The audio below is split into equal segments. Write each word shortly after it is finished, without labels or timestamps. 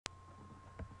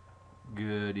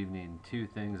Good evening. Two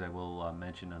things I will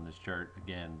mention on this chart.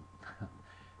 Again,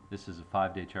 this is a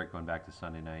 5-day chart going back to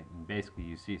Sunday night. And basically,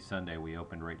 you see Sunday, we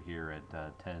opened right here at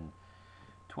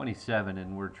 10:27,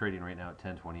 and we're trading right now at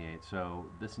 10:28. So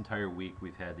this entire week,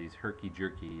 we've had these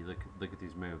herky-jerky, look at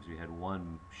these moves. We had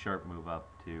one sharp move up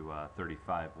to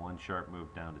 35, one sharp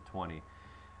move down to 20,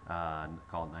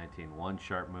 called 19, one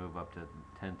sharp move up to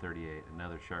 10:38,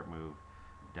 another sharp move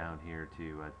down here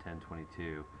to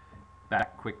 10:22,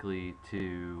 back quickly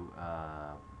to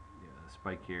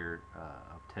spike here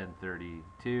of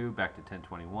 10:32, back to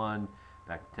 10:21,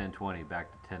 back to 10:20, back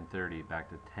to 10:30, back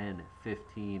to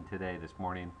 10:15 today, this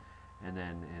morning, and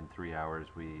then in 3 hours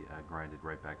we grinded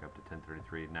right back up to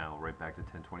 10:33. Now right back to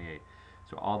 10:28.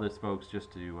 So all this, folks,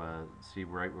 just to see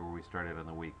right where we started on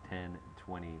the week,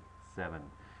 10:27.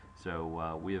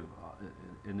 So we have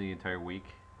in the entire week,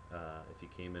 if you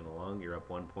came in along, you're up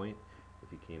 1 point.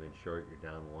 If you came in short,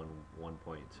 you're down one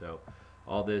point. So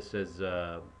all this is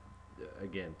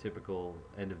again typical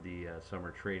end of the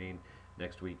summer trading.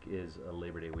 Next week is a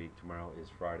Labor Day week. Tomorrow is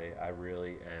Friday. I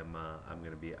really am. I'm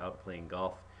going to be out playing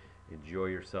golf. Enjoy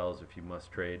yourselves if you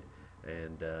must trade,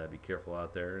 and be careful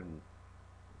out there. And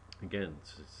again,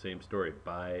 it's the same story.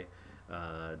 Buy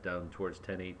down towards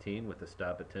 10:18 with a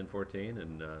stop at 10:14,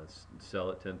 and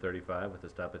sell at 10:35 with a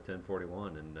stop at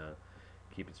 10:41, and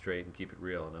keep it straight and keep it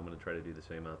real. And I'm going to try to do the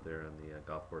same out there on the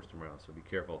golf course tomorrow. So be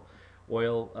careful.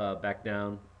 Oil back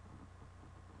down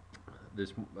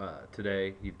this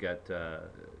today. You've got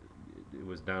it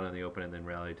was down on the open and then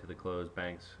rallied to the close.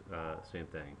 Banks, same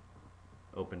thing.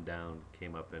 Open down,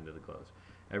 came up into the close.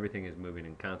 Everything is moving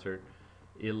in concert.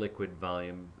 Illiquid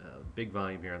volume, big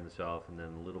volume here on the south, and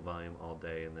then little volume all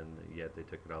day, and then yet they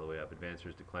took it all the way up.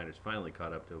 Advancers, decliners finally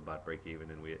caught up to about break even,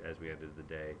 and as we ended the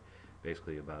day,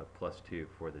 basically about +2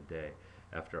 for the day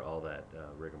after all that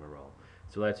rigmarole.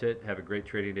 So that's it. Have a great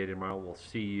trading day tomorrow. We'll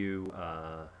see you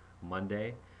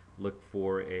Monday. Look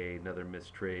for another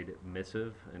mistrade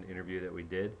missive, an interview that we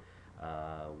did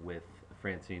with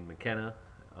Francine McKenna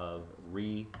of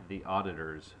the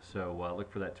Auditors. So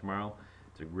look for that tomorrow.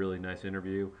 It's a really nice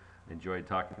interview. Enjoyed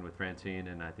talking with Francine,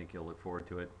 and I think you'll look forward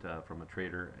to it from a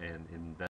trader and investor